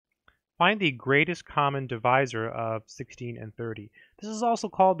Find the greatest common divisor of 16 and 30. This is also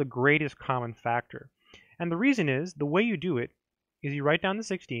called the greatest common factor. And the reason is, the way you do it is you write down the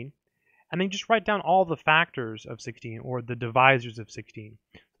 16, and then you just write down all the factors of 16, or the divisors of 16,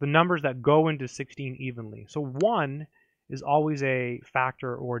 the numbers that go into 16 evenly. So 1 is always a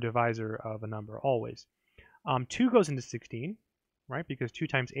factor or divisor of a number, always. 2 goes into 16, right, because 2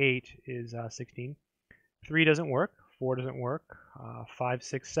 times 8 is 16. 3 doesn't work. 4 doesn't work. 5,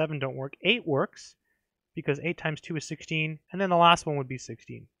 6, 7 don't work. 8 works because 8 times 2 is 16, and then the last one would be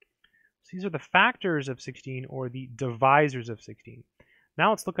 16. So these are the factors of 16, or the divisors of 16. Now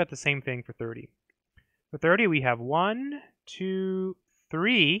let's look at the same thing for 30. For 30, we have 1, 2,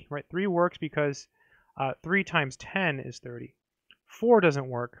 3, right? 3 works because 3 times 10 is 30. 4 doesn't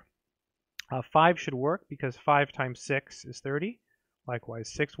work. 5 should work because 5 times 6 is 30.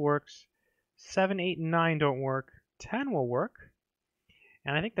 Likewise, 6 works. 7, 8, and 9 don't work. 10 will work.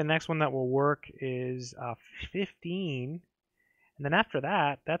 And I think the next one that will work is 15. And then after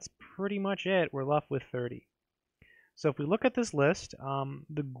that, that's pretty much it. We're left with 30. So if we look at this list,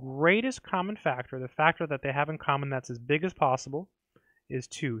 the greatest common factor, the factor that they have in common that's as big as possible, is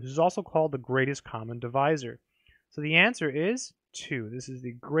 2. This is also called the greatest common divisor. So the answer is 2. This is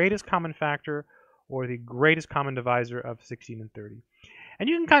the greatest common factor, or the greatest common divisor of 16 and 30. And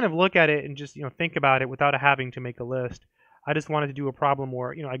you can kind of look at it and just think about it without having to make a list. I just wanted to do a problem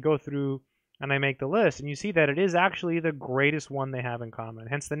where I go through and I make the list, and you see that it is actually the greatest one they have in common.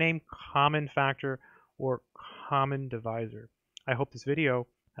 Hence the name common factor or common divisor. I hope this video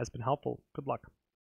has been helpful. Good luck.